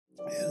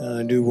And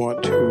I do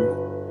want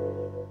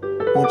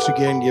to once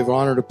again give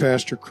honor to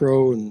Pastor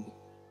Crow and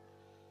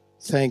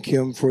thank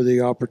him for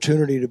the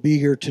opportunity to be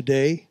here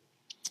today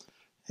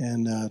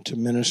and to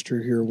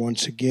minister here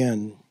once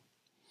again.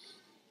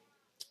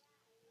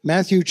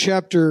 Matthew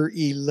chapter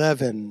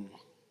 11.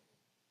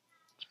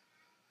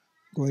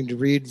 I'm going to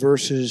read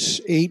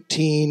verses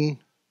 18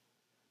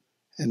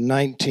 and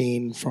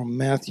 19 from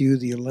Matthew,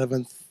 the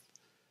 11th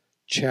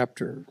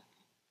chapter.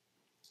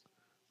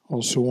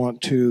 Also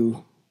want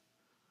to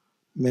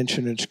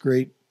mention it's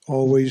great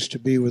always to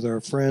be with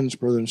our friends,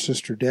 Brother and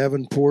Sister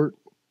Davenport.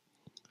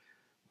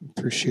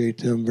 Appreciate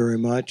them very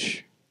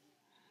much.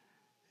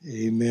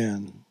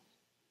 Amen.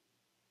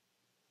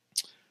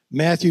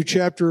 Matthew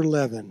chapter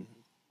 11,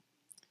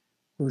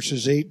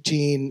 verses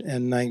 18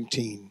 and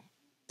 19.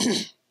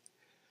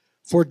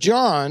 For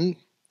John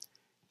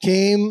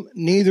came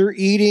neither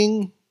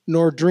eating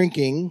nor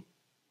drinking,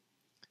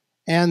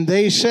 and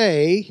they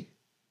say,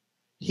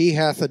 he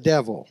hath a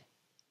devil.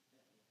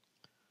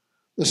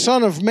 The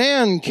Son of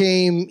Man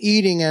came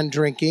eating and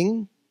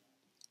drinking,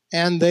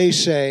 and they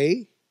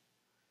say,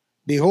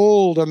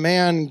 behold, a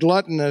man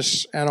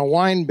gluttonous and a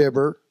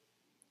winebibber,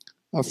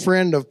 a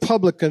friend of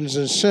publicans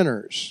and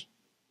sinners.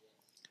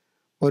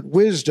 But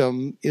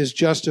wisdom is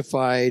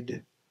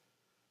justified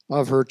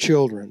of her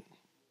children.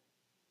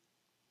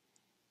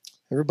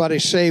 Everybody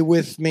say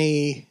with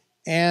me,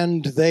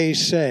 and they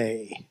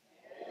say.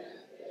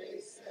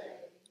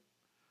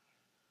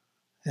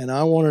 And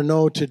I want to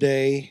know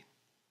today,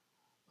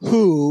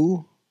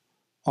 who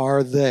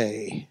are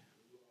they?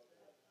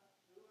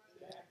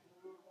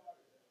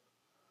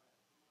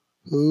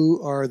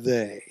 Who are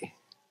they?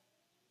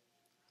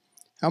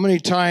 How many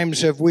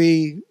times have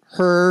we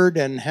heard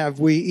and have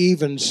we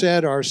even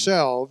said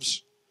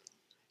ourselves,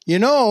 you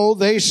know,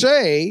 they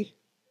say,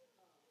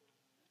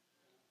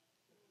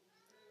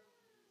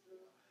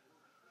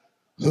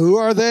 who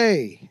are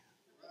they?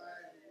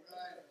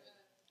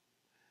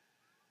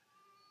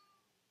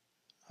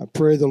 I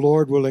pray the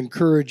Lord will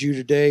encourage you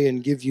today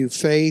and give you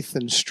faith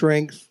and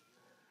strength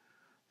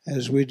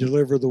as we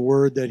deliver the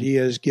word that He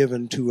has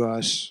given to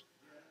us.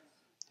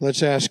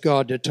 Let's ask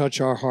God to touch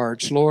our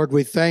hearts. Lord,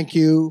 we thank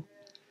you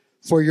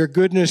for your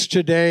goodness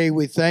today.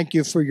 We thank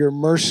you for your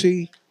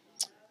mercy.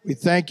 We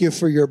thank you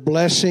for your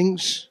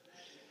blessings.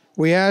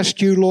 We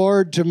ask you,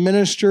 Lord, to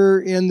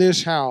minister in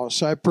this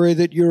house. I pray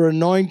that your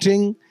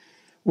anointing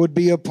would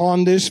be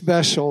upon this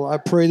vessel. I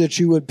pray that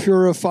you would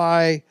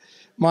purify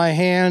my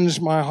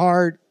hands, my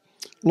heart,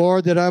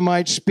 Lord, that I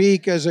might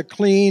speak as a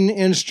clean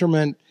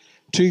instrument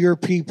to your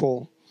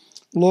people.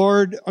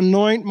 Lord,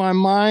 anoint my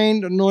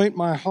mind, anoint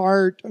my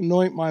heart,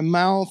 anoint my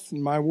mouth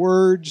and my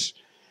words,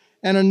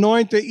 and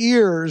anoint the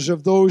ears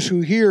of those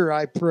who hear,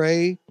 I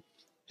pray.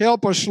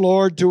 Help us,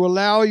 Lord, to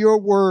allow your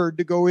word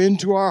to go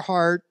into our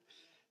heart,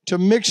 to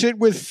mix it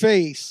with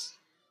faith,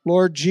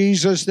 Lord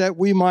Jesus, that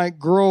we might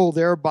grow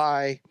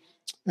thereby.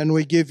 And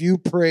we give you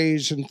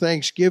praise and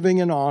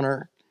thanksgiving and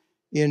honor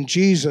in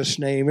Jesus'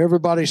 name.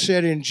 Everybody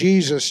said in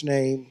Jesus'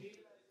 name.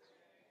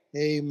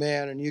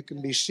 Amen. And you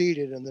can be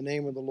seated in the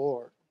name of the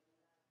Lord.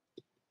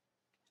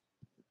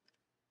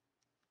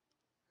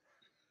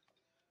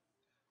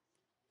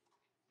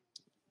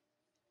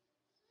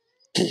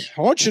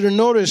 I want you to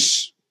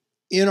notice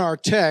in our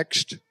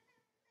text,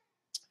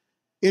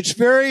 it's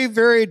very,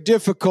 very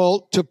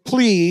difficult to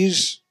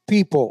please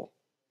people.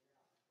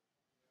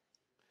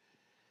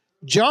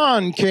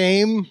 John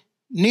came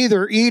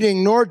neither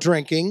eating nor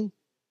drinking,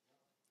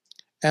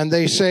 and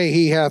they say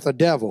he hath a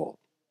devil.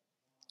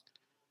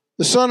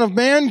 The Son of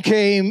Man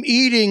came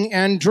eating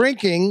and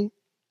drinking,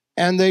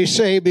 and they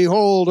say,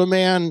 behold, a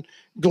man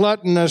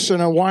gluttonous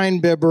and a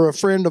winebibber, a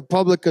friend of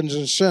publicans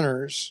and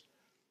sinners.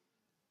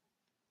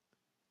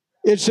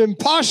 It's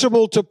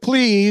impossible to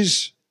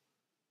please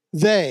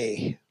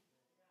they.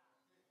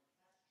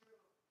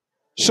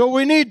 So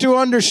we need to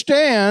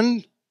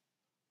understand,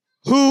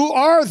 who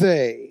are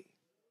they?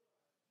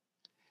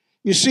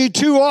 You see,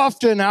 too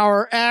often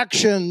our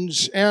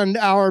actions and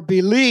our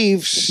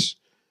beliefs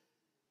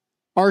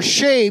are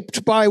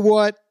shaped by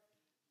what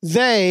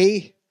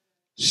they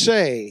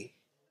say.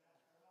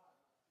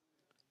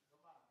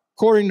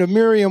 According to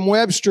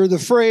Merriam-Webster, the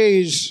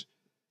phrase,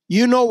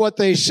 you know what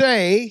they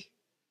say,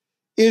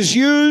 is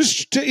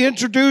used to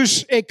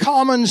introduce a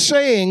common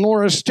saying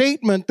or a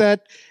statement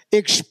that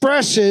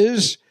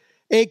expresses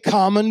a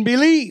common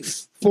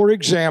belief. For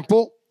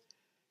example,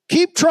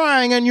 keep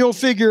trying and you'll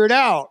figure it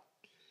out.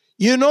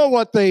 You know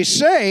what they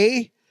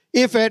say,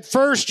 if at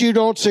first you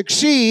don't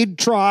succeed,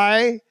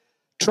 try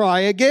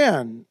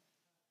again.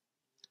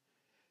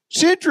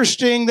 It's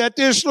interesting that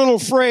this little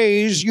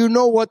phrase, you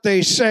know what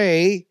they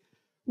say,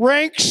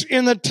 ranks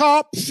in the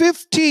top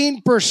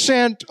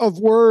 15% of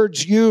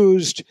words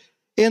used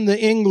in the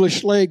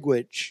English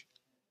language.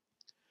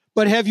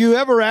 But have you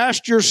ever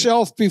asked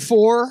yourself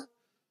before,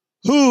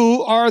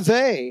 who are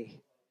they?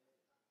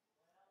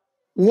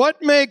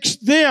 What makes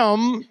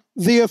them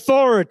the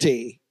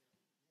authority?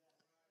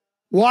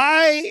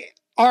 Why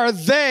are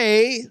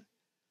they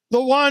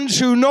the ones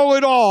who know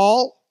it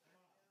all?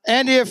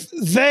 And if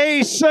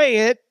they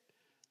say it,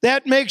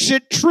 That makes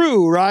it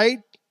true, right?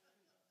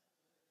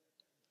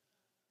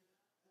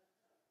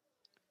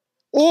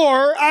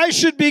 Or I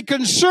should be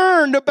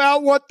concerned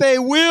about what they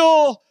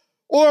will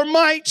or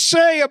might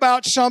say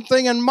about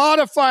something and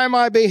modify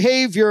my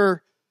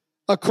behavior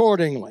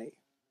accordingly.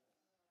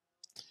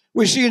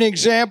 We see an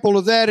example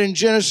of that in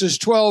Genesis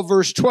 12,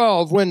 verse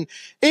 12, when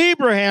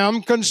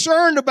Abraham,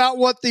 concerned about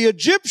what the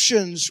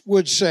Egyptians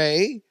would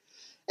say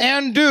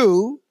and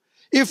do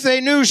if they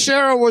knew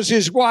Sarah was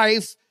his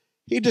wife,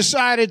 he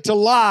decided to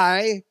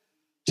lie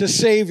to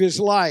save his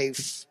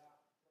life.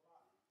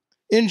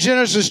 In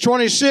Genesis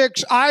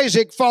 26,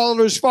 Isaac followed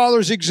his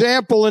father's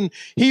example, and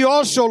he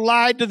also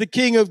lied to the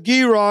king of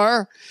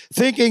Gerar,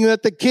 thinking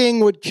that the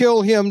king would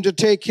kill him to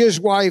take his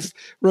wife,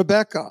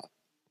 Rebekah.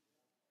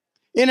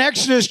 In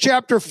Exodus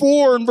chapter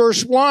 4 and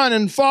verse 1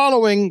 and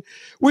following,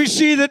 we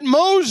see that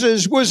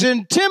Moses was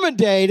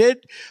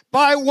intimidated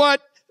by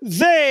what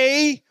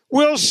they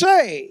will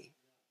say.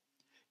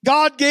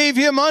 God gave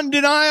him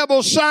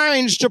undeniable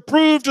signs to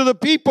prove to the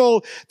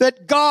people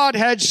that God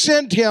had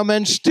sent him,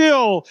 and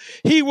still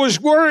he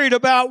was worried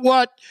about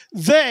what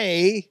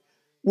they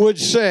would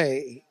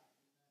say.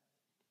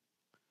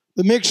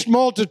 The mixed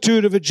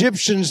multitude of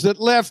Egyptians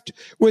that left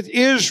with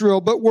Israel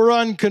but were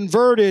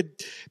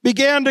unconverted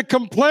began to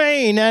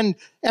complain and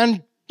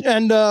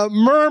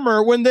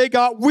murmur when they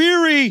got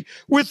weary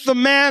with the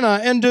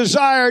manna and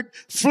desired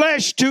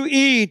flesh to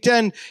eat,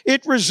 and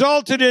it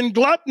resulted in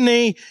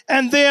gluttony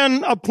and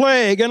then a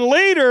plague. And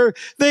later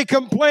they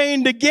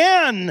complained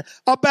again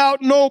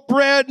about no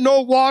bread, no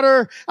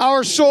water.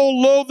 Our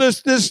soul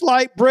loatheth this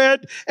light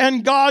bread,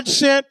 and God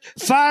sent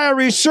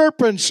fiery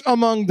serpents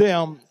among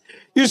them.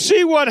 You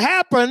see what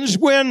happens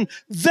when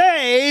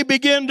they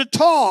begin to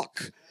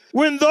talk.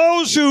 When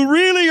those who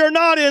really are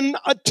not in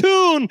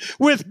tune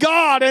with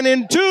God and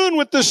in tune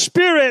with the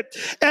Spirit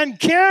and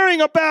caring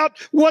about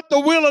what the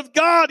will of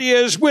God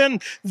is,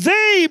 when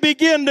they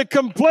begin to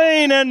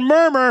complain and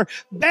murmur,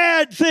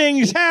 bad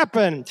things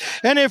happen.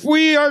 And if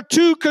we are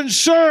too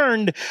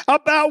concerned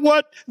about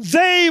what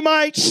they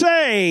might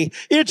say,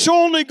 it's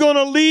only going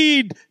to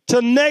lead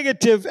to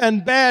negative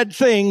and bad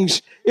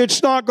things.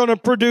 It's not going to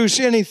produce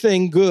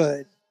anything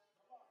good.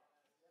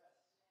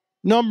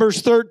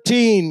 Numbers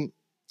 13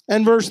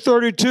 and verse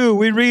 32,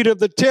 we read of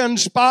the 10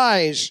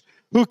 spies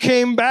who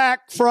came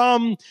back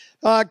from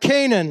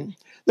Canaan.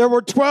 There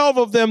were 12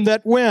 of them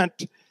that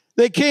went.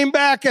 They came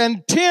back,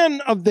 and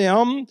 10 of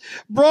them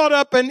brought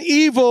up an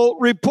evil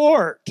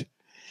report.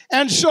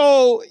 And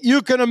so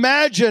you can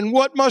imagine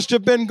what must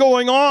have been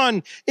going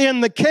on in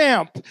the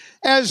camp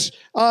as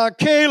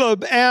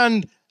Caleb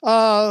and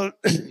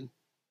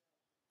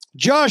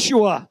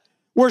Joshua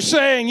were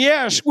saying,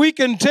 yes, we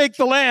can take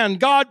the land.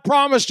 God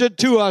promised it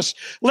to us.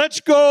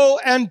 Let's go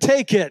and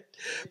take it.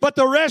 But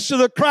the rest of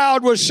the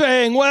crowd was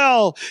saying,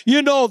 well,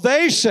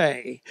 they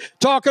say,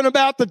 talking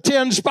about the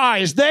 10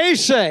 spies, they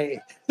say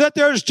that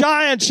there's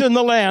giants in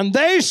the land.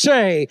 They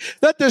say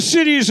that the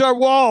cities are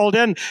walled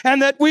and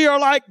that we are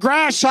like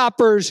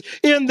grasshoppers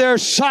in their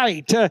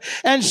sight.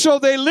 And so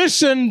they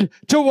listened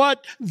to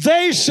what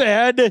they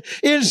said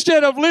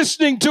instead of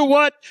listening to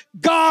what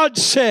God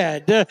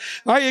said.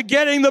 Are you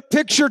getting the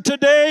picture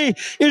today?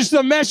 Is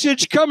the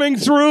message coming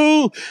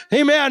through?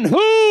 Amen.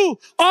 Who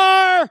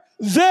are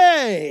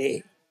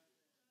they?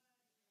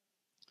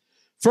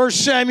 1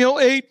 Samuel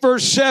 8,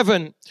 verse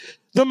 7.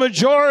 The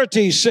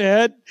majority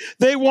said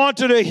they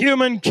wanted a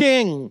human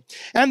king,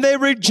 and they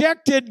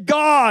rejected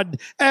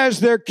God as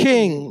their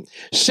king.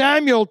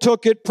 Samuel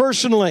took it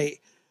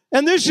personally.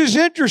 And this is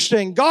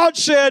interesting. God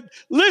said,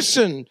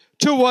 listen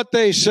to what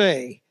they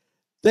say.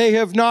 They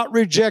have not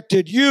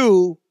rejected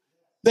you.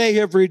 They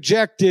have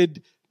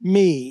rejected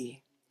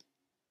me.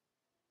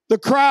 The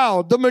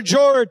crowd, the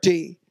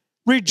majority,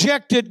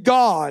 rejected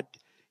God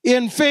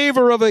in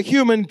favor of a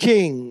human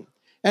king.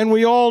 And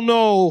we all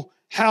know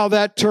how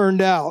that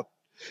turned out.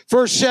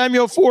 1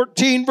 Samuel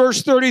 14,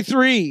 verse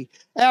 33,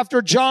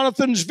 after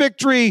Jonathan's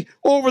victory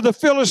over the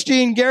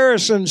Philistine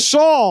garrison,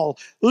 Saul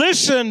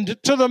listened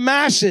to the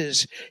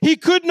masses. He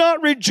could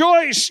not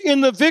rejoice in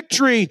the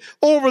victory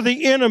over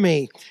the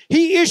enemy.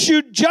 He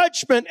issued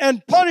judgment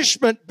and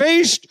punishment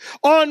based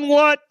on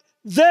what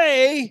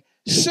they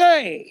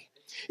say.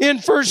 In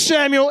 1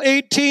 Samuel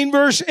 18,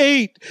 verse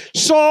 8,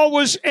 Saul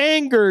was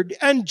angered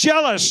and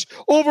jealous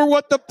over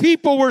what the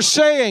people were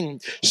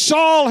saying.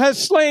 Saul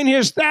has slain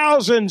his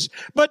thousands,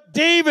 but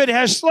David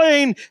has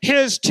slain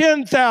his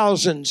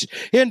 10,000s.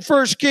 In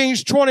 1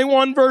 Kings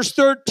 21, verse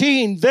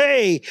 13,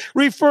 they,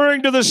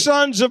 referring to the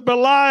sons of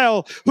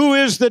Belial, who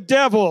is the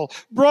devil,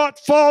 brought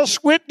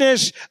false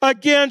witness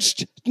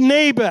against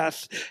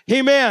Naboth.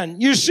 Amen.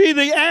 You see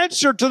the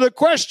answer to the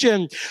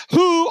question,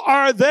 who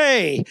are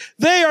they?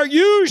 They are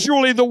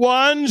usually the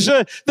ones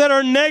that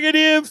are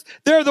negative.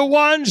 They're the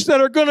ones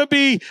that are going to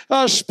be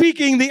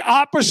speaking the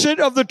opposite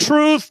of the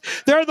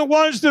truth. They're the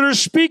ones that are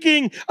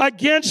speaking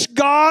against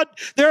God.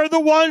 They're the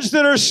ones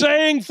that are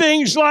saying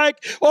things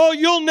like, oh,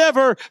 you'll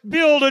never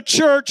build a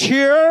church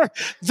here.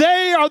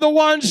 They are the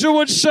ones who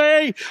would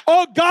say,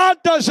 oh, God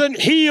doesn't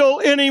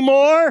heal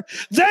anymore.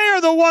 They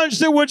are the ones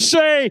that would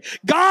say,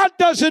 God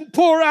doesn't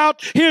pour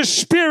out His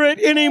Spirit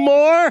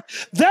anymore.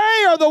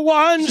 They are the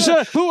ones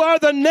who are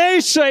the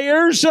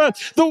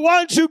naysayers, the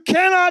ones who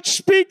cannot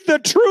speak the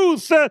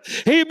truth.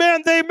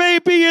 Amen. They may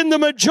be in the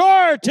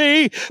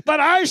majority, but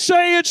I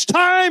say it's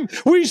time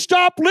we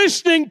stop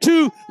listening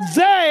to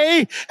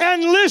they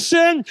and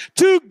listen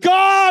to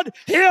God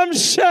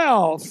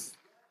Himself.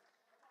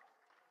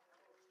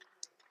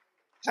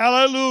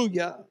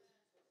 Hallelujah.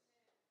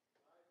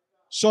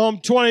 Psalm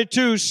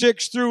 22,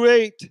 6 through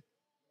 8.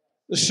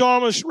 The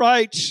psalmist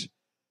writes,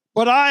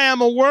 but I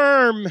am a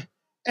worm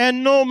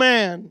and no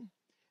man,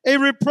 a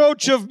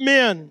reproach of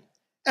men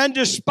and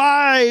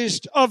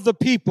despised of the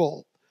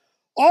people.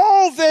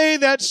 All they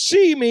that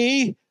see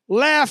me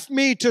laugh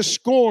me to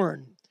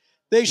scorn.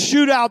 They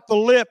shoot out the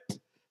lip.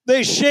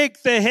 They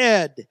shake the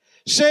head,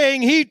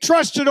 saying, he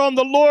trusted on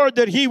the Lord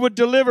that He would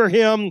deliver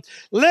him.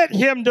 Let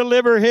Him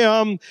deliver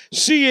him,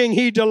 seeing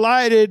He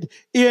delighted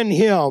in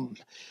him.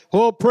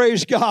 Oh,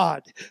 praise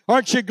God.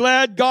 Aren't you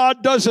glad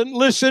God doesn't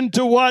listen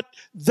to what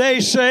they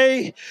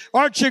say?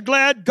 Aren't you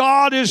glad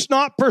God is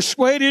not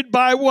persuaded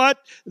by what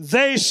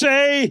they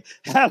say?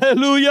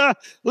 Hallelujah.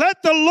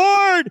 Let the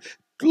Lord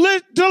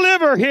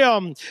deliver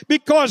him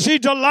because He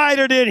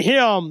delighted in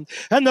him.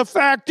 And the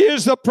fact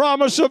is, the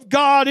promise of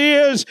God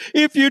is,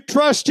 if you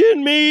trust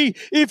in me,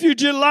 if you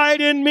delight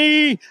in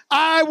me,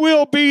 I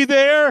will be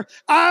there.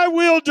 I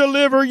will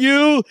deliver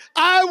you.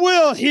 I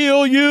will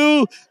heal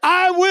you.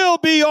 I will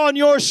be on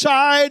your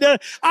side.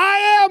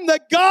 I am the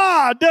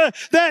God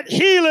that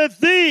healeth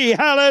thee.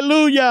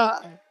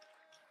 Hallelujah.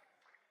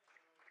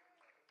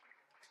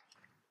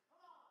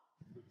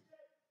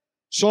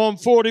 Psalm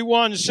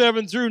 41,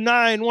 7 through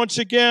 9, once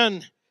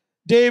again,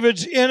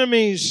 David's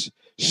enemies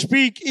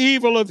speak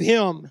evil of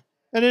him.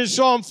 And in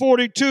Psalm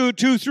 42,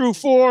 2 through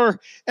 4,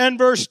 and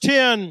verse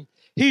 10,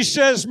 he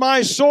says,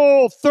 my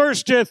soul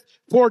thirsteth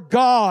for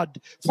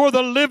God, for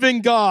the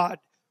living God.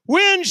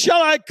 When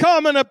shall I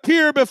come and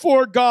appear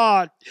before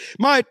God?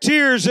 My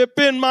tears have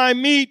been my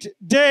meat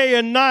day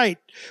and night,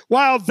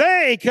 while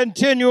they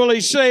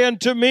continually say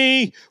unto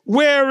me,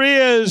 where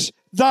is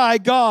thy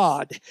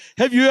God?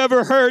 Have you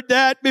ever heard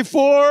that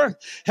before?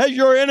 Have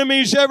your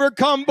enemies ever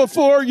come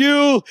before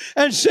you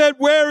and said,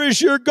 where is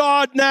your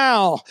God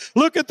now?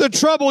 Look at the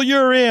trouble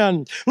you're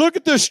in. Look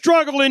at the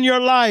struggle in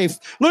your life.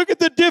 Look at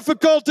the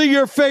difficulty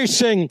you're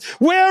facing.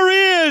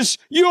 Where is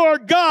your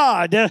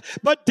God?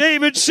 But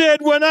David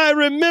said, when I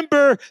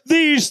remember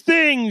these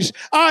things,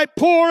 I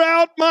pour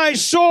out my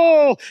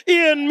soul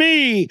in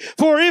me.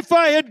 For if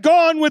I had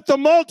gone with the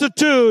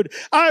multitude,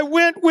 I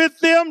went with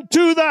them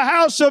to the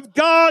house of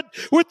God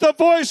with the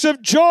voice of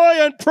joy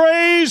and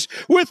praise,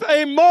 with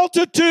a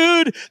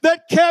multitude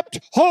that kept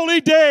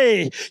holy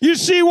day. You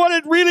see, what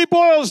it really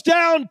boils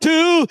down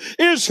to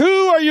is,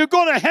 who are you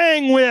going to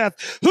hang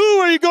with? Who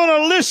are you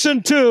going to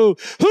listen to?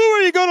 Who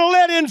are you going to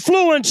let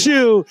influence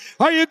you?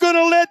 Are you going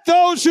to let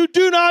those who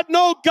do not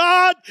know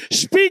God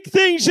speak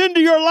things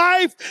into your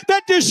life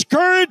that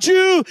discourage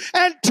you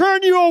and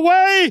turn you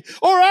away?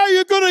 Or are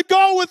you going to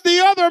go with the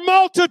other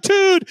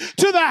multitude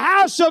to the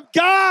house of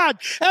God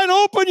and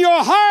open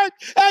your heart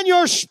and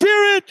your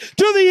spirit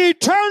to the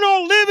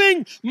eternal,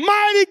 living,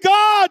 mighty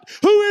God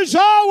who is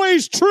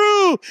always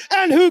true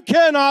and who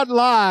cannot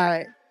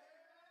lie?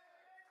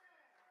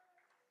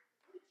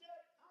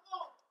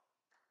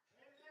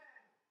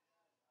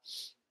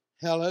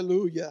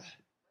 Hallelujah.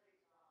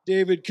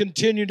 David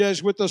continued,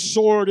 as with a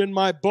sword in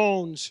my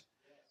bones,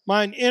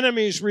 mine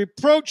enemies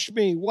reproached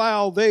me,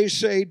 while they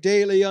say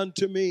daily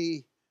unto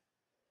me,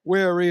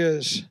 where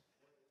is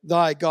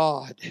thy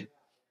God?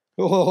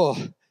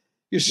 Oh,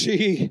 you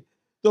see,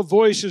 the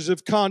voices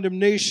of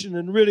condemnation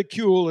and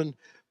ridicule and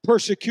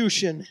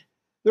persecution.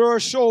 There are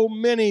so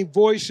many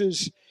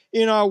voices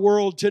in our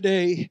world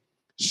today,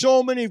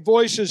 so many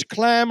voices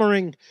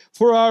clamoring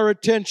for our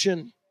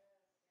attention.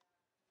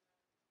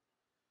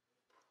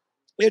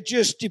 It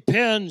just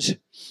depends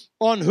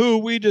on who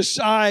we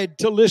decide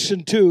to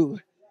listen to.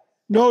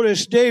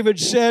 Notice David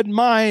said,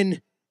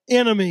 mine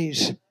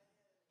enemies,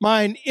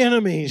 mine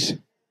enemies.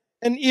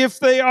 And if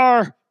they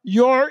are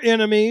your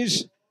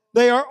enemies,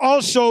 they are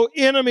also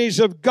enemies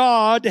of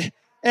God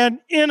and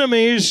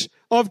enemies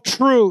of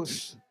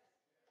truth.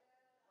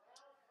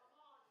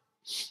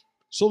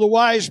 So the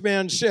wise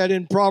man said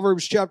in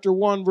Proverbs chapter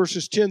 1,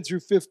 verses 10 through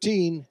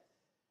 15,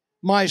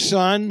 my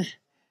son,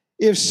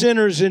 if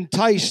sinners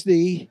entice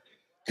thee,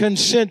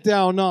 consent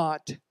thou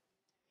not.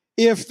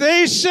 If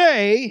they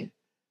say,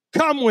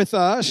 come with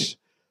us,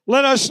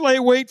 let us lay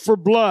wait for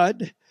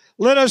blood,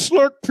 Let us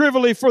lurk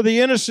privily for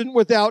the innocent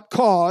without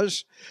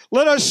cause.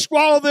 Let us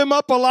swallow them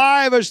up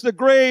alive as the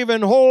grave,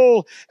 and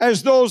whole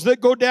as those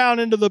that go down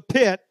into the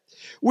pit.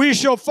 We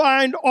shall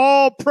find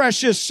all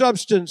precious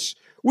substance.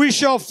 We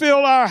shall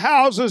fill our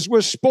houses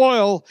with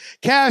spoil.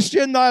 Cast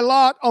in thy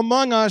lot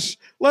among us.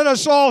 Let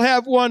us all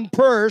have one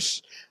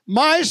purse.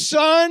 My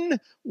son,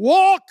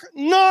 walk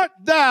not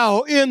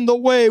thou in the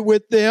way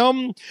with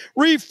them.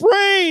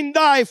 Refrain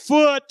thy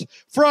foot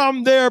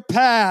from their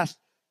path.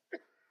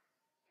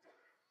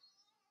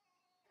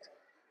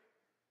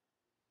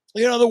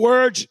 In other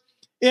words,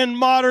 in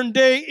modern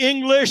day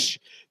English,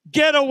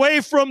 get away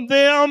from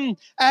them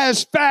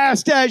as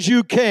fast as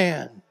you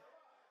can.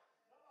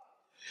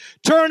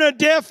 Turn a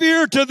deaf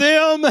ear to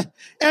them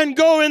and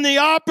go in the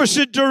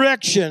opposite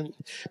direction,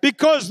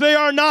 because they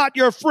are not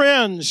your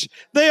friends.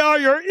 They are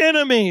your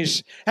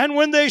enemies. And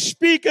when they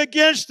speak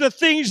against the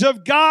things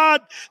of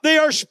God, they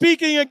are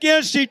speaking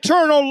against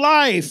eternal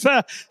life.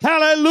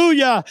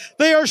 Hallelujah.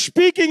 They are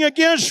speaking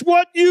against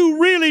what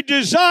you really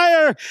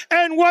desire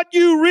and what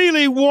you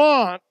really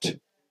want.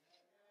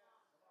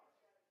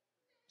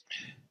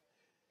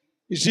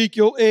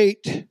 Ezekiel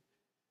 8,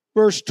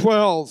 verse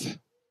 12.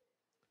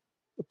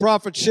 The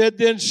prophet said,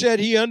 Then said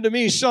he unto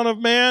me, Son of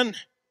man,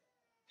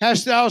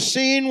 hast thou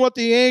seen what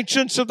the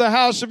ancients of the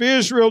house of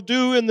Israel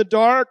do in the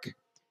dark,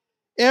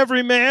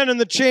 every man in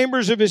the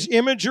chambers of his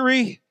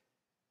imagery?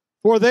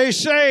 For they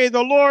say,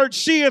 The Lord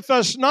seeth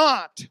us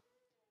not.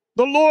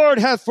 The Lord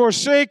hath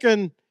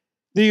forsaken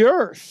the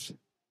earth.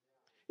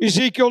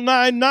 Ezekiel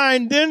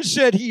 9:9, Then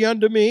said he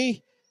unto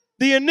me,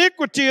 The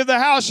iniquity of the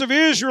house of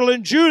Israel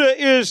and Judah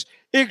is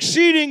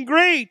exceeding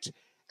great,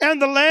 and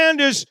the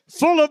land is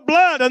full of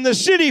blood, and the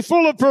city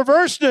full of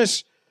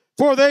perverseness.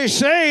 For they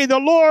say, The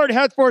Lord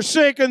hath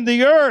forsaken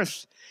the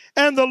earth,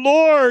 and the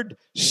Lord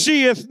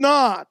seeth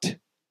not.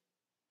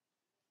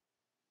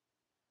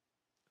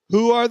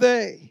 Who are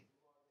they?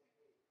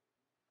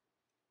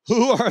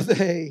 Who are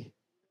they?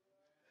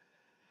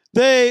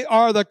 They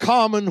are the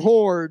common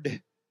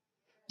horde,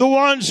 the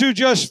ones who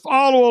just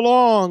follow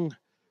along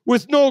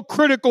with no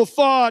critical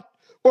thought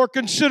or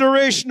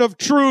consideration of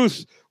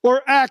truth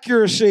or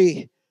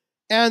accuracy.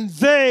 And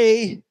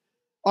they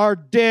are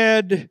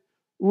dead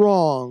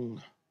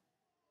wrong.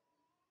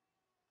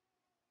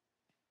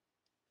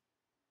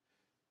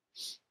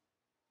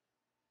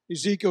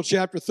 Ezekiel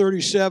chapter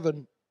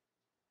 37.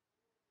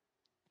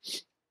 The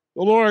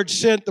Lord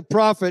sent the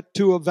prophet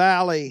to a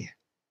valley.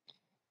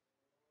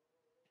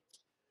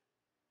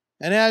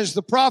 And as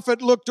the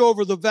prophet looked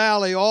over the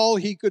valley, all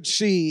he could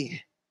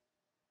see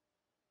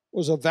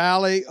was a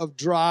valley of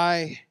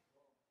dry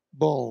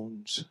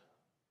bones.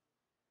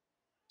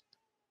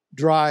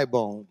 Dry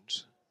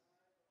bones.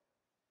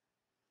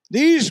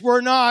 These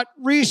were not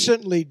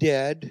recently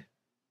dead.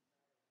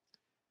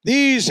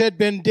 These had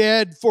been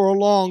dead for a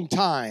long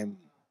time.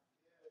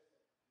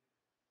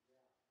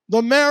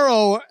 The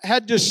marrow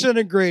had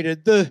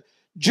disintegrated. The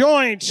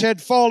joints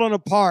had fallen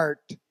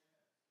apart.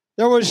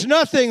 There was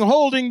nothing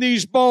holding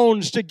these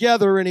bones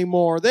together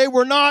anymore. They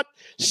were not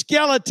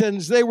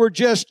skeletons. They were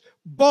just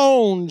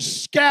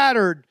bones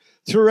scattered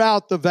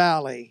throughout the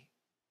valley.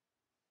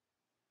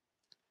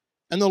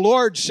 And the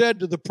Lord said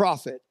to the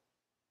prophet,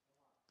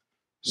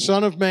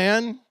 Son of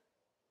man,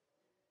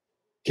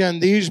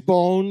 can these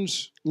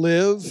bones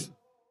live?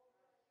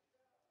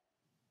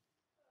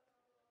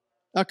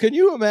 Now, can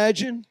you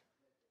imagine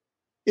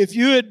if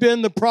you had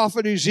been the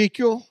prophet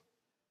Ezekiel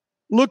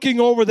looking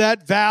over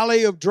that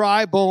valley of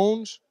dry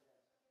bones?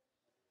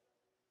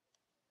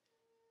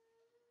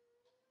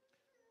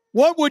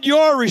 What would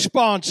your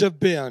response have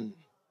been?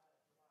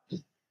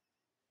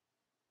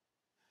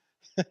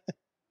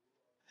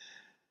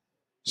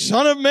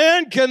 Son of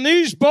man, can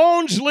these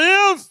bones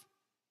live?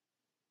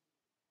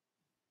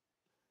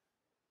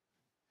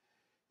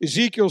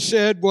 Ezekiel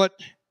said what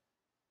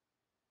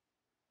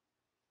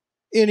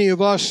any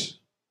of us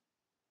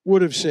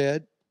would have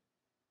said.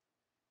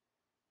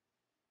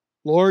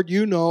 Lord,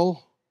 you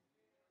know.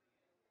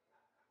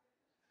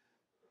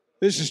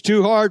 This is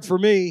too hard for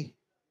me.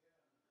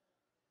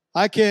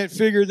 I can't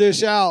figure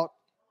this out.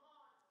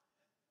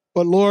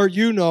 But Lord,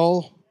 you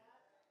know.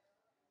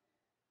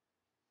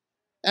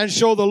 And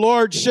so the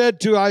Lord said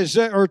to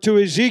Isaiah, or to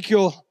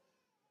Ezekiel,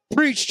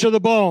 preach to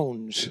the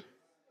bones.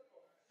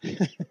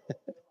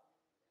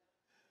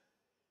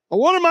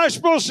 What am I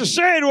supposed to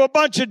say to a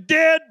bunch of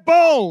dead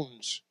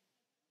bones?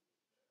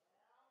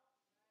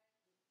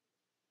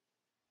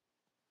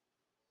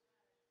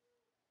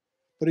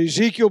 But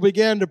Ezekiel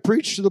began to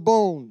preach to the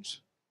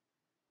bones.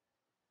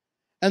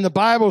 And the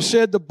Bible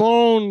said the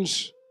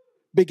bones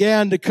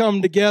began to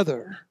come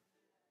together.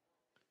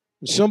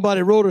 And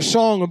somebody wrote a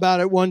song about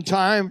it one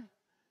time.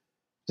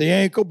 The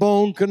ankle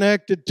bone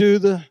connected to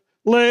the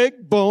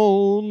leg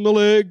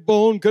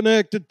bone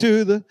connected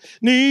to the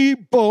knee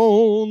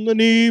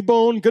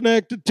bone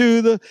connected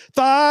to the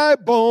thigh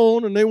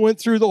bone. And they went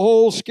through the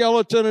whole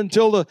skeleton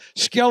until the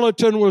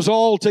skeleton was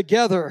all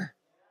together.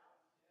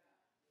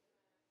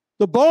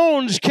 The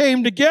bones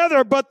came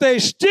together, but they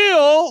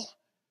still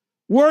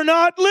were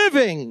not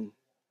living.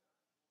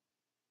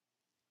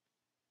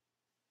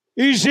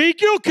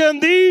 Ezekiel, can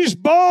these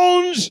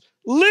bones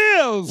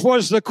live?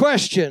 Was the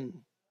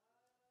question.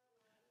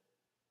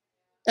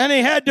 And he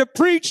had to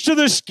preach to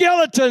the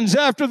skeletons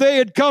after they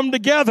had come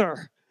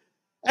together.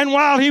 And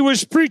while he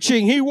was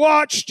preaching, he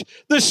watched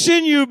the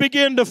sinew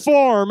begin to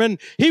form,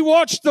 and he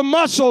watched the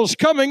muscles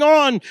coming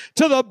on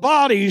to the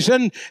bodies,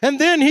 and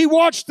then he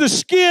watched the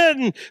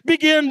skin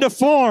begin to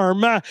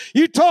form.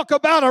 You talk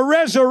about a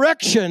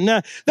resurrection.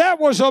 That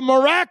was a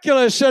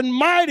miraculous and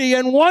mighty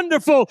and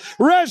wonderful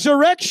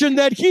resurrection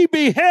that he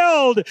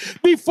beheld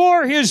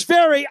before his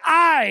very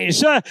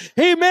eyes.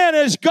 Amen.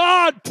 As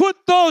God put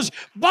those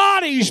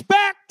bodies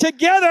back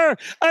together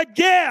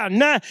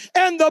again,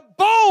 and the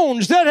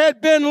bones that had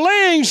been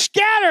laying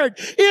scattered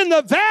in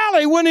the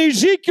valley when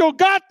Ezekiel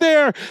got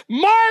there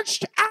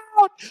marched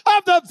out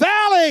of the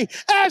valley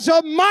as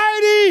a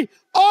mighty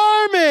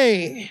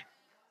army.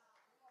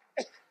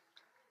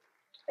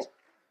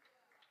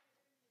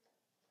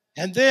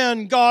 And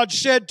then God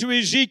said to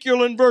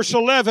Ezekiel in verse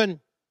 11,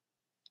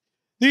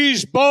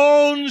 these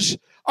bones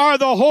are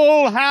the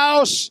whole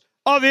house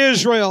of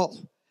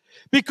Israel,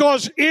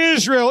 because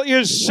Israel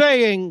is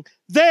saying,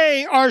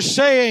 they are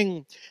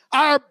saying,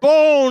 our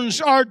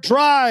bones are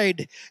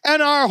dried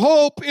and our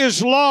hope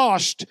is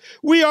lost.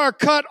 We are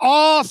cut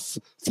off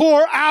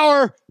for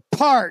our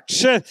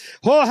parts.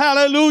 Oh,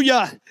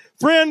 hallelujah.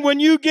 Friend, when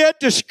you get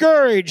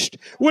discouraged,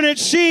 when it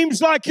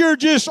seems like you're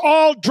just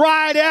all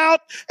dried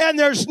out and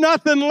there's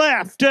nothing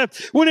left,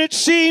 when it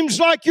seems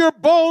like your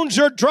bones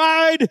are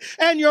dried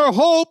and your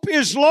hope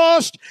is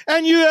lost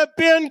and you have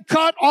been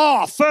cut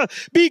off,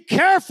 be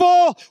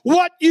careful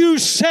what you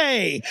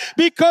say,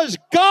 because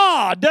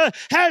God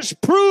has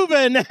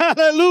proven,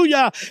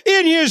 hallelujah,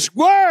 in His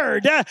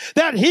Word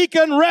that He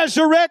can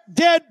resurrect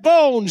dead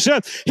bones.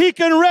 He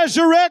can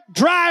resurrect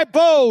dry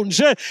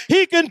bones.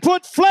 He can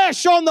put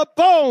flesh on the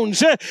bones.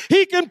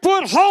 He can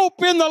put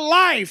hope in the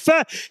life.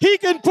 He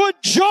can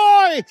put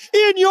joy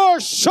in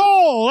your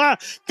soul.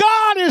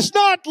 God is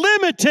not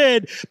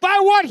limited by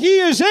what He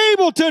is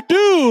able to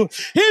do.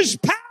 His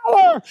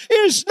power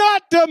is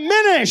not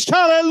diminished.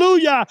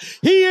 Hallelujah.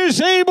 He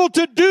is able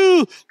to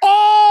do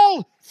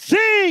all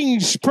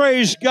things.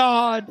 Praise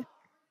God.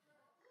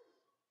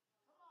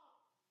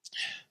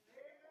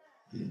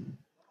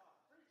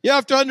 You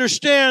have to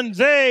understand,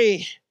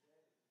 they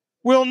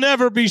will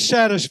never be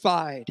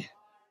satisfied.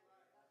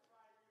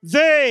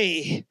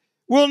 They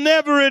will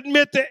never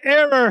admit the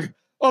error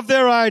of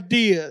their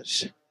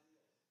ideas.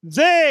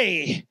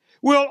 They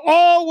will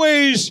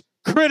always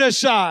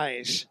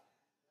criticize.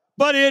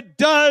 But it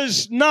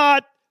does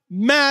not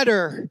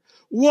matter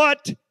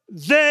what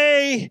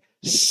they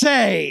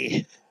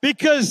say,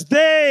 because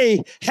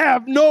they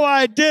have no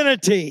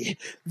identity.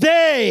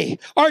 They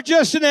are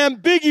just an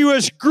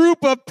ambiguous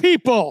group of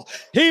people,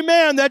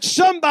 amen, that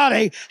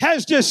somebody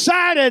has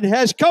decided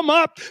has come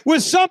up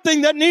with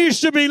something that needs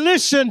to be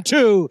listened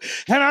to.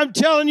 And I'm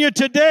telling you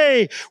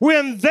today,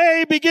 when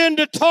they begin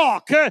to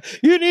talk,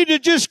 you need to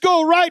just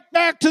go right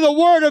back to the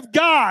Word of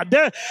God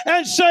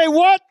and say,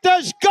 what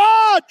does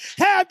God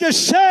have to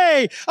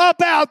say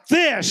about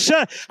this?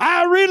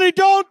 I really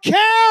don't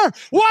care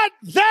what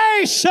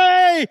they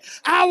say.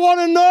 I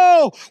want to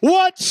know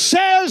what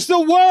says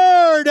the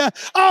word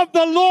of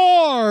the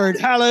Lord.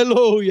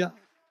 Hallelujah.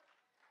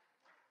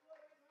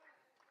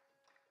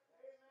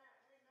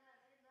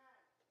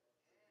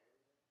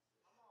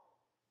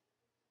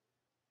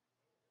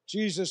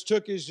 Jesus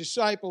took His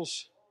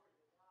disciples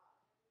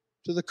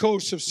to the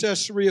coast of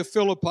Caesarea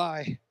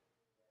Philippi,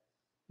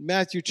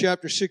 Matthew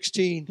chapter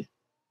 16.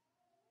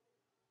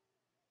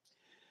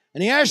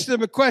 And He asked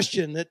them a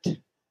question that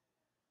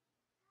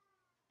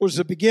was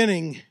the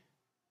beginning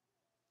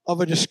of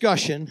a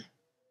discussion,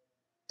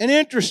 an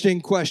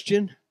interesting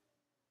question.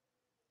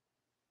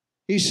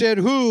 He said,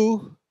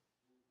 who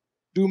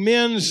do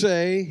men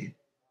say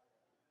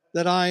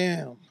that I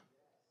am?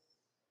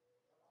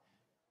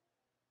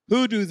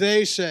 Who do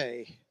they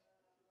say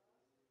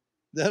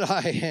that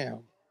I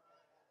am?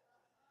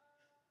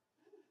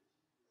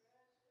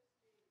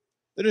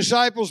 The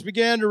disciples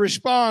began to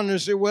respond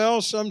and say,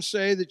 well, some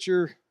say that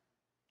you're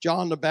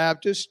John the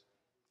Baptist.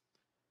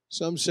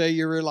 Some say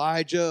you're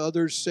Elijah.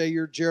 Others say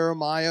you're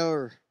Jeremiah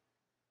or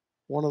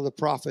one of the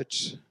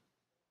prophets.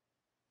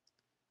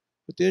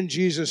 But then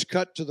Jesus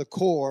cut to the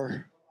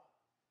core,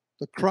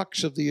 the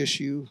crux of the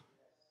issue,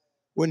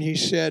 when He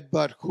said,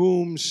 but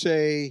whom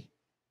say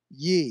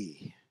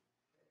ye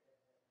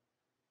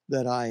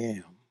that I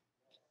am?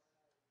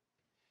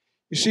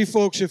 You see,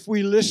 folks, if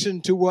we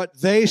listen to what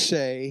they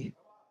say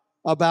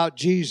about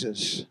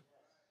Jesus,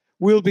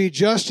 we'll be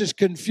just as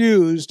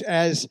confused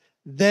as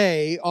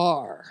they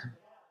are.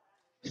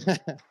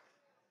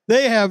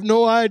 They have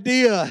no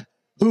idea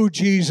who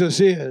Jesus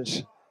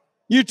is.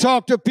 You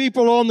talk to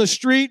people on the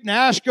street and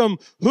ask them,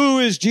 who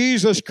is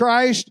Jesus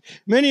Christ?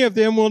 Many of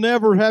them will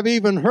never have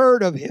even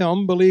heard of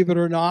him, believe it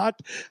or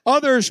not.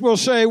 Others will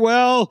say,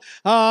 well,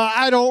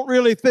 I don't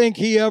really think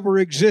he ever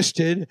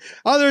existed.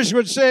 Others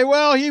would say,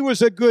 well, he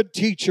was a good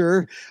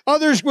teacher.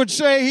 Others would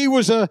say he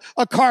was a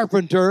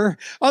carpenter.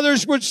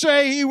 Others would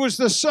say he was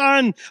the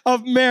son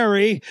of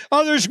Mary.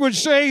 Others would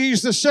say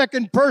he's the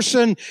second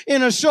person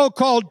in a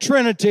so-called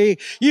Trinity.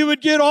 You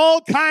would get all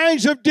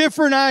kinds of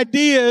different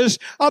ideas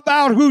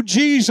about who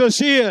Jesus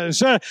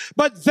is,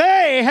 but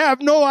they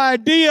have no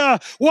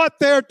idea what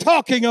they're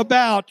talking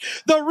about.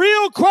 The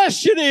real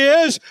question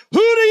is, who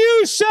do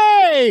you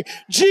say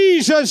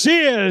Jesus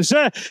is?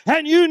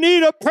 And you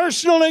need a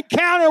personal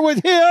encounter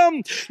with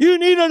him. You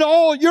need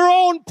your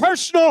own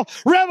personal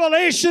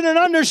revelation and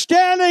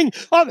understanding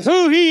of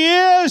who he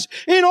is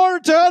in order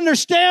to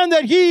understand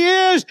that he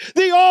is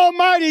the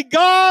Almighty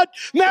God,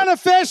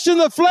 manifest in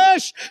the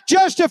flesh,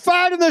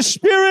 justified in the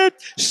Spirit,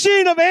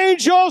 seen of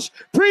angels,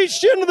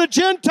 preached into the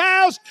Gentiles,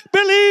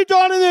 believed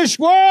on in this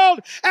world,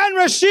 and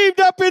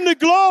received up into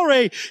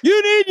glory.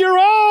 You need your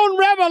own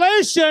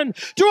revelation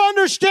to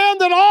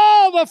understand that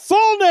all the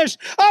fullness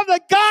of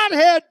the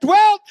Godhead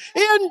dwelt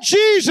in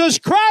Jesus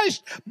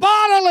Christ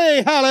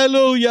bodily.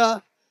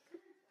 Hallelujah.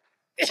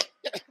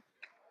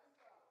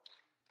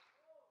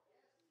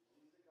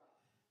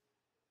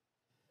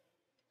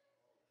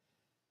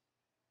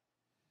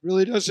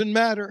 Really doesn't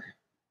matter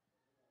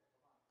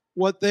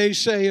what they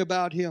say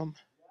about him.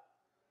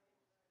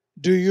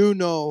 Do you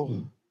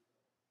know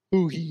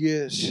who he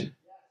is?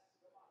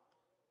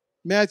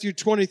 Matthew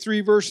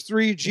 23, verse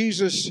 3,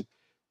 Jesus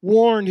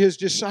warned his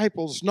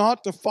disciples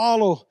not to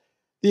follow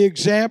the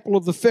example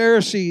of the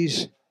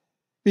Pharisees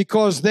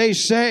because they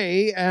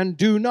say and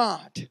do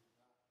not.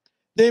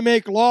 They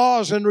make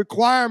laws and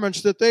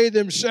requirements that they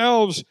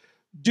themselves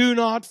do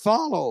not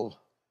follow.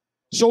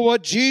 So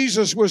what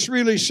Jesus was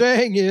really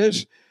saying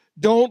is,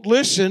 don't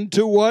listen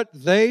to what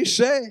they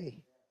say.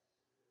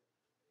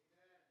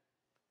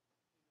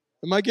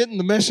 Am I getting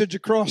the message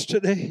across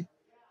today?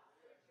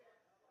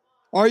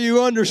 Are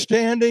you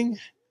understanding?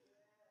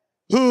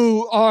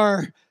 Who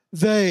are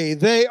they?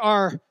 They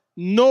are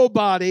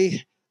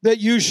nobody that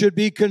you should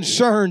be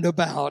concerned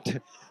about.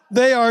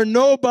 They are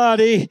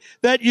nobody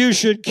that you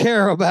should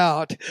care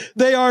about.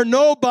 They are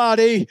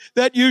nobody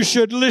that you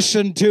should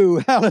listen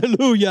to.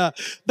 Hallelujah.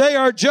 They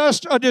are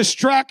just a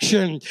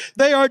distraction.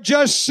 They are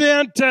just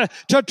sent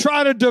to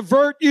try to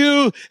divert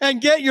you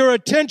and get your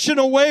attention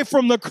away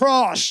from the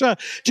cross.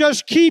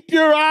 Just keep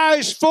your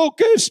eyes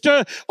focused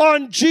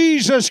on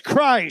Jesus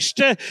Christ.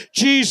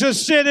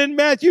 Jesus said in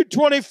Matthew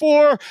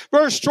 24,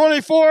 verse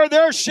 24,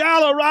 there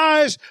shall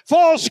arise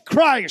false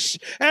Christs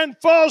and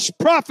false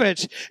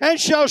prophets, and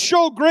shall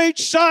show great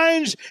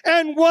signs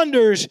and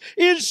wonders,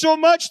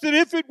 insomuch that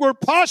if it were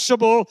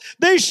possible,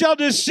 they shall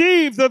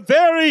deceive the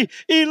very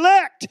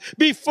elect.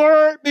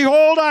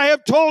 Behold, I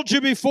have told you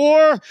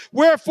before.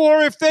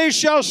 Wherefore, if they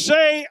shall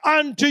say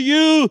unto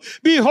you,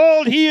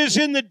 behold, he is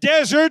in the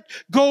desert,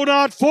 go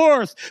not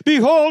forth.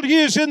 Behold, he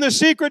is in the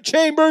secret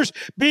chambers,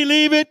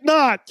 believe it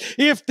not.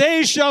 If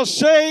they shall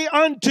say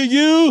unto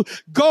you,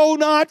 go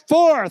not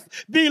forth,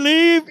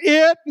 believe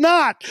it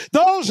not.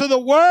 Those are the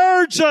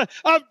words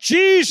of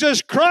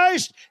Jesus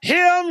Christ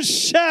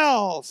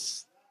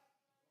himself.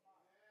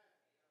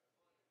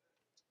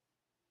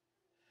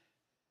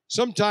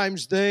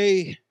 Sometimes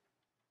they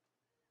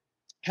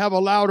have a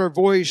louder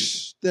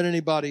voice than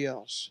anybody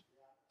else.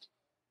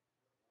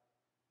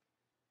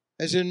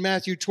 As in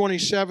Matthew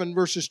 27,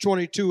 verses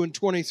 22 and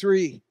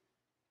 23.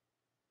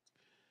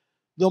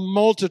 The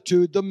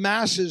multitude, the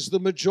masses, the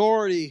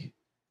majority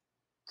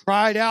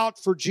cried out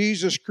for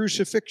Jesus'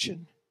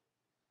 crucifixion.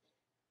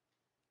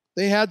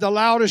 They had the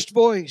loudest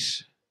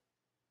voice.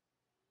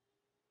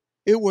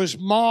 It was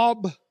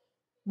mob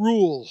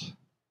rule.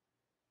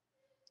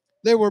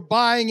 They were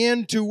buying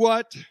into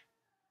what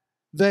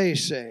they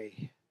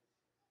say.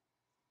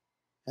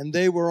 And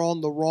they were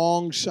on the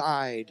wrong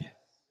side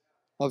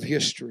of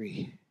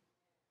history.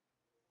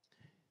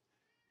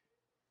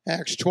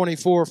 Acts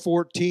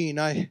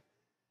 24:14.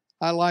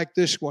 I like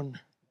this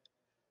one.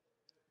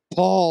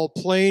 Paul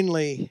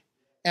plainly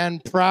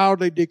and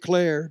proudly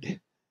declared,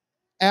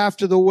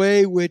 after the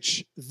way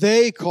which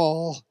they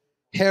call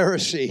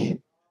heresy,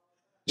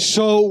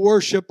 so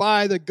worship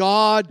I the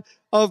God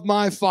of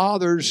my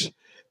fathers,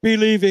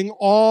 believing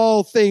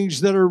all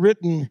things that are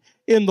written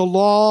in the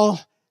law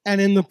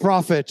and in the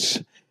prophets.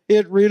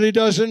 It really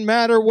doesn't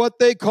matter what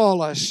they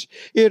call us.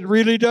 It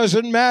really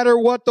doesn't matter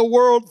what the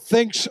world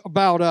thinks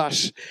about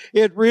us.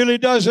 It really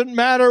doesn't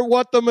matter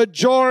what the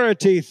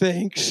majority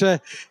thinks.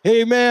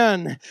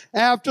 Amen.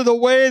 After the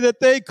way that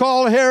they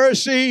call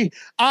heresy,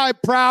 I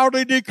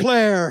proudly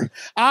declare,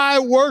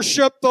 I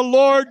worship the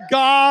Lord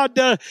God,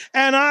 and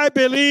I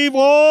believe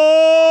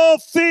all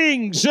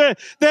things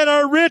that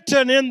are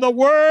written in the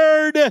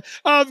Word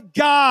of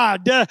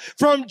God.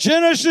 From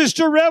Genesis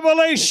to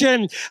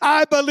Revelation,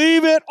 I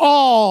believe it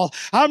all. all.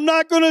 I'm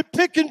not going to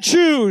pick and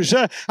choose.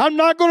 I'm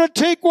not going to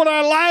take what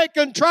I like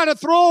and try to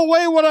throw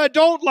away what I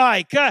don't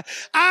like.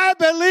 I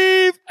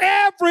believe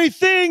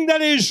everything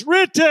that is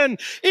written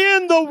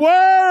in the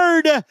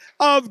Word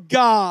of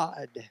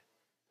God.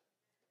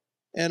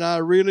 And I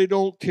really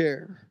don't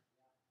care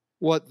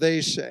what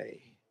they say.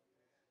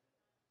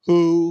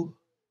 Who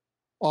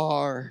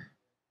are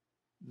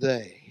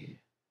they?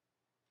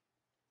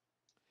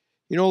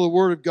 You know, the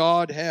Word of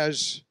God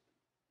has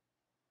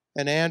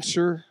an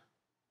answer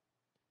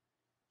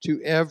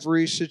to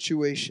every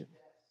situation.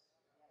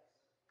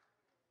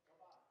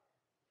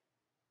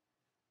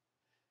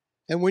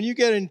 And when you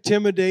get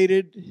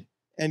intimidated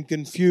and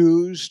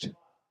confused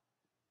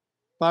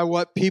by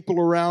what people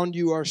around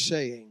you are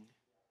saying,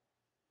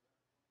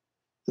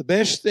 the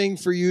best thing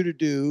for you to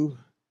do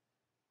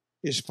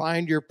is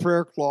find your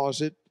prayer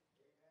closet,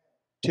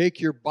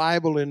 take your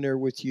Bible in there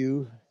with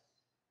you,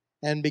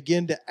 and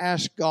begin to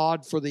ask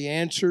God for the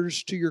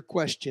answers to your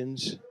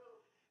questions,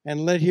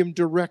 and let Him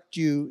direct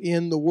you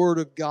in the Word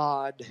of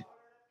God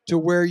to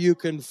where you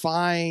can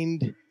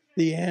find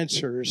the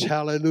answers.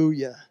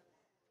 Hallelujah.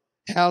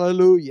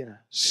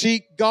 Hallelujah.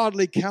 Seek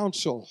godly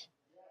counsel.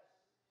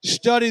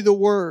 Study the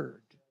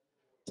Word.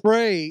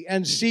 Pray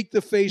and seek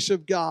the face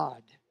of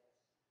God,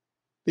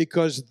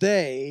 because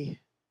they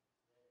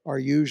are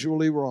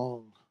usually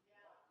wrong.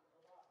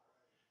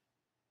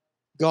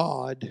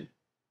 God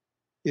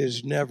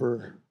is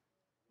never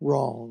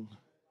wrong.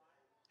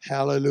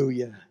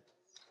 Hallelujah.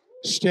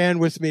 Stand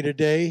with me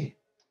today.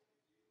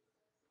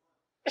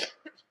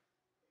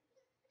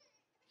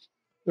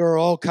 There are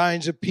all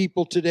kinds of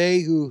people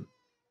today who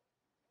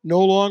no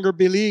longer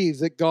believe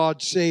that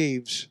God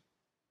saves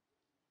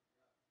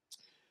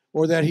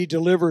or that He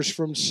delivers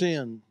from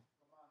sin.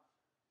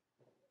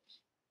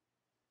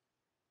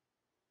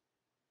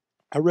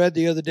 I read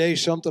the other day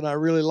something I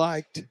really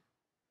liked.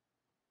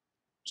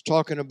 It's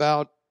talking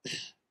about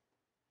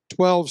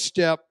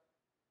 12-step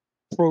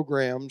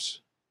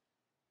programs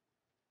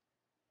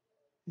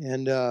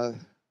and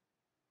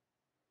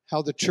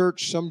how the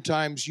church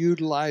sometimes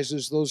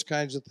utilizes those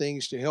kinds of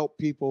things to help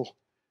people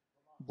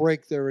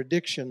break their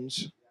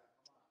addictions.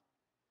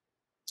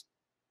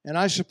 And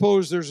I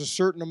suppose there's a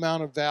certain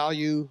amount of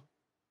value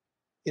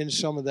in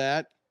some of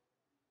that.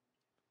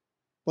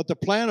 But the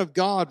plan of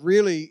God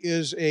really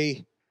is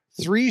a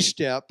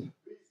 3-step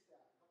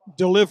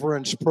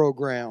deliverance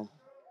program.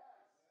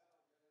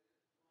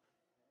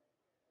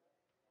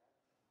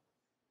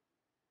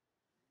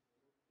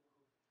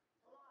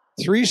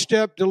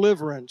 Three-step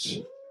deliverance.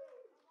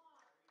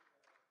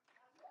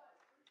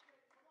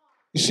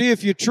 You see,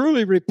 if you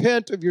truly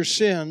repent of your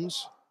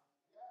sins,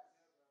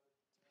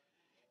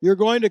 you're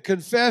going to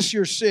confess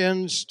your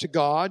sins to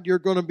God. You're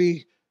going to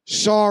be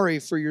sorry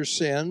for your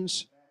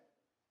sins.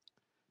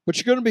 But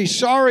you're going to be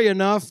sorry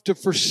enough to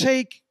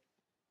forsake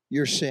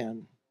your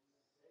sin.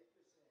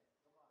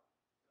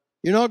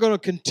 You're not going to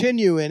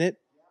continue in it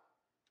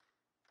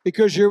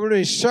because you're going to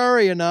be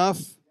sorry enough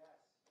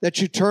that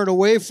you turn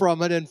away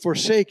from it and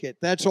forsake it.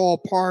 That's all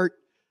part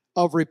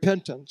of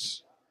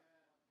repentance.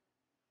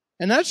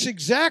 And that's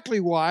exactly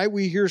why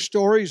we hear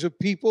stories of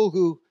people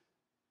who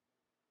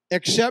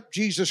accept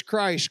Jesus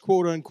Christ,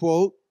 quote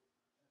unquote,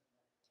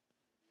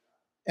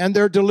 and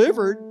they're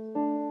delivered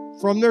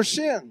from their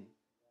sin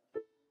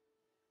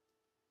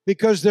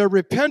because their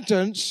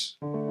repentance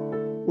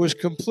was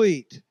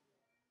complete.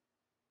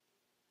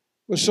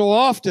 But so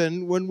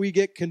often when we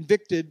get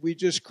convicted, we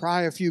just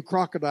cry a few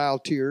crocodile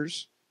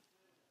tears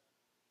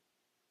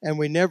and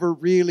we never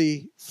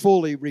really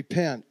fully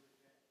repent.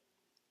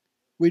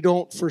 We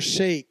don't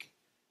forsake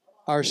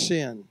our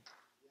sin.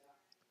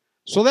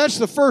 So that's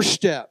the first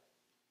step.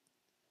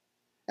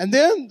 And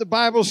then the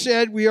Bible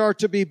said we are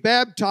to be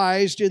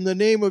baptized in the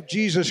name of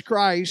Jesus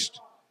Christ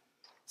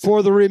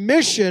for the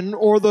remission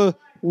or the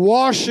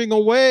washing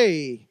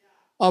away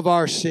of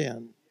our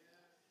sin.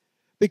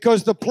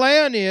 Because the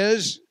plan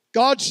is,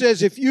 God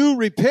says, if you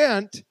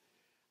repent,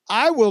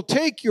 I will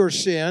take your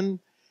sin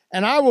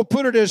and I will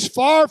put it as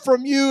far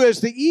from you as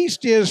the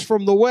east is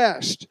from the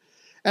west.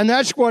 And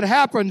that's what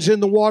happens in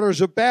the waters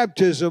of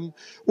baptism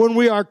when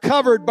we are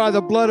covered by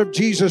the blood of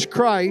Jesus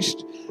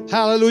Christ.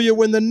 Hallelujah.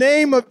 When the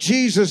name of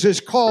Jesus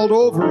is called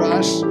over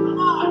us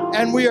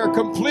and we are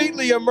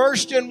completely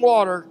immersed in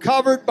water,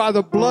 covered by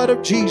the blood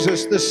of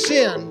Jesus, the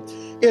sin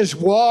is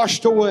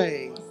washed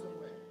away.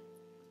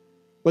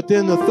 But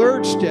then the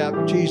third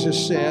step,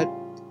 Jesus said,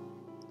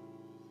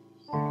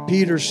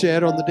 Peter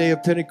said on the day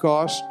of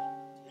Pentecost,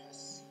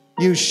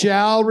 you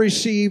shall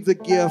receive the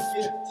gift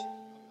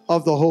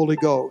of the Holy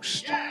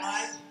Ghost.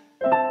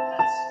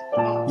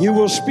 You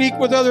will speak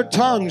with other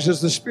tongues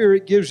as the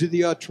Spirit gives you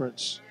the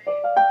utterance.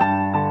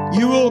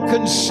 You will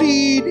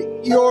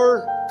concede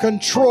your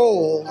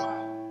control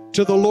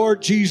to the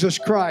Lord Jesus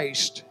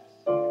Christ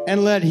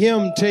and let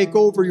Him take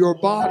over your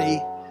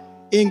body,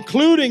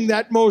 including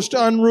that most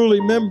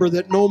unruly member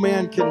that no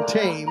man can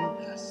tame.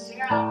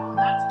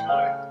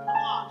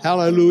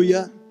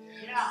 Hallelujah.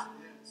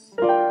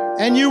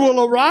 And you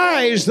will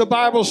arise, the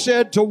Bible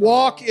said, to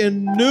walk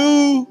in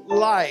new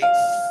life.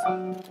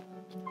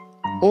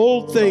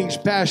 Old things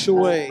pass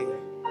away.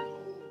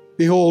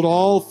 Behold,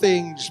 all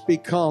things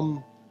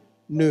become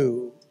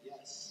new.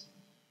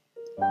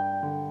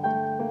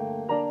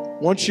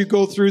 Once you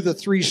go through the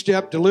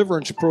 3-step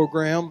deliverance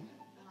program,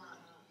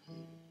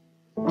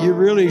 you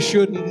really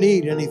shouldn't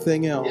need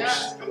anything else.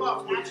 Yes, come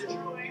on, preacher.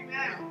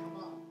 Amen.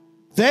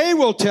 They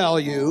will tell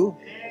you,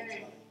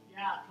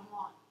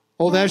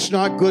 oh, that's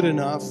not good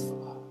enough.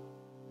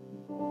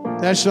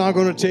 That's not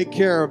going to take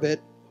care of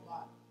it.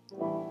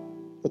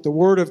 But the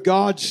Word of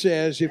God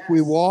says if we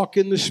walk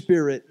in the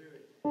Spirit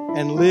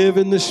and live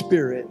in the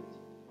Spirit,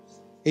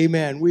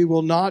 amen, we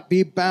will not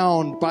be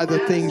bound by the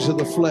things of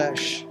the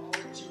flesh.